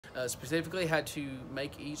specifically how to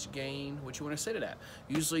make each gain what you want to set it at.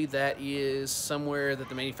 Usually that is somewhere that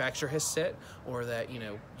the manufacturer has set or that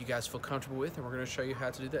you guys feel comfortable with, and we're going to show you how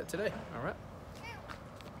to do that today.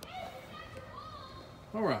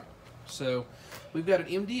 All right, so we've got an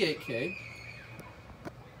MD8K.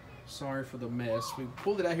 Sorry for the mess. We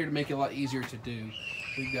pulled it out here to make it a lot easier to do.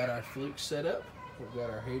 We've got our fluke set up. We've got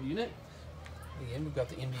our head unit. Again, we've got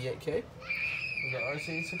the MD8K. We've got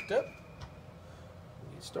RCAs hooked up.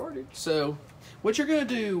 We'll get started. So what you're going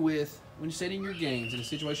to do when you're setting your gains in a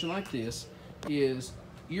situation like this is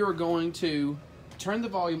you're going to turn the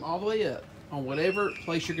volume all the way up on whatever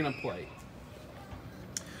place you're going to play.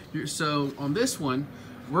 So on this one,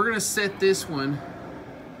 we're going to set this one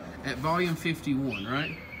at volume 51,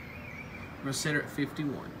 right? We're going to set her at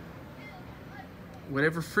 51.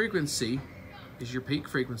 Whatever frequency is your peak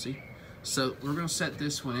frequency. So we're going to set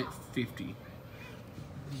this one at 50.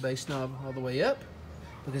 Bass knob all the way up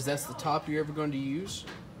because that's the top you're ever going to use.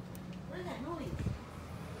 What is that noise?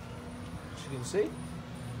 As you can see,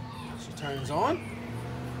 she turns on.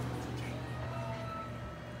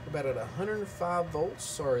 About at 105 volts.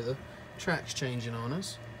 Sorry, the track's changing on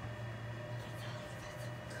us.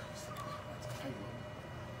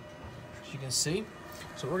 As you can see,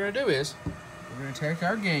 so what we're going to do is we're going to take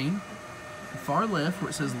our gain, the far left where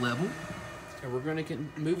it says level, and we're going to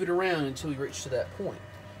move it around until we reach to that point.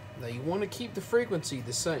 Now you want to keep the frequency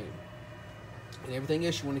the same, and everything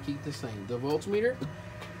else you want to keep the same. The voltmeter,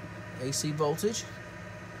 AC voltage,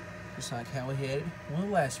 just like how we had it in one of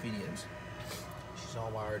the last videos. She's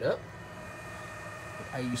all wired up.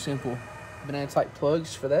 I use simple banana type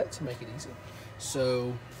plugs for that to make it easy.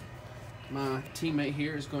 So my teammate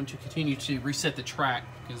here is going to continue to reset the track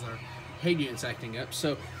because our head unit's acting up.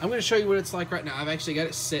 So I'm going to show you what it's like right now. I've actually got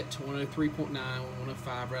it set to 103.9,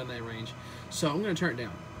 105, around that range. So I'm going to turn it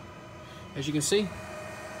down. As you can see,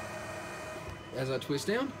 as I twist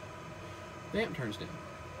down, the amp turns down.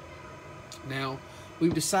 Now,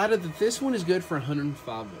 we've decided that this one is good for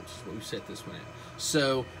 105 volts, is what we set this one at.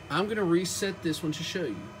 So I'm going to reset this one to show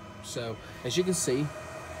you. So as you can see,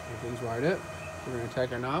 everything's wired up. We're going to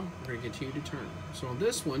take our knob. We're going to continue to turn. So on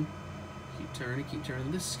this one, keep turning, keep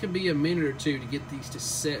turning. This can be a minute or two to get these to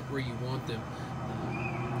set where you want them.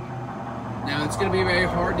 Now it's going to be very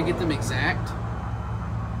hard to get them exact.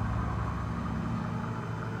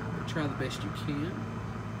 But try the best you can.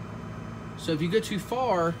 So if you go too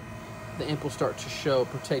far, the amp will start to show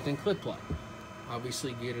protect and clip light.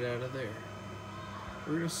 Obviously get it out of there.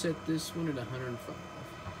 We're going to set this one at 105.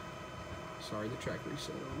 Sorry, the track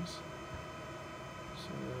reset on us. So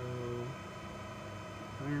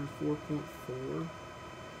 104.4.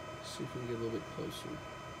 See if we can get a little bit closer.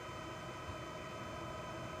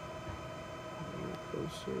 A little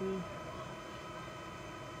closer.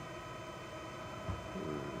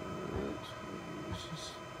 Alright. Let's just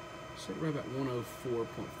set right about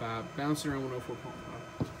 104.5. Bouncing around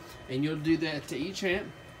 104.5. And you'll do that to each amp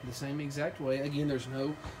the same exact way. Again, there's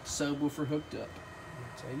no subwoofer hooked up.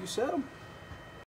 That's how you set them.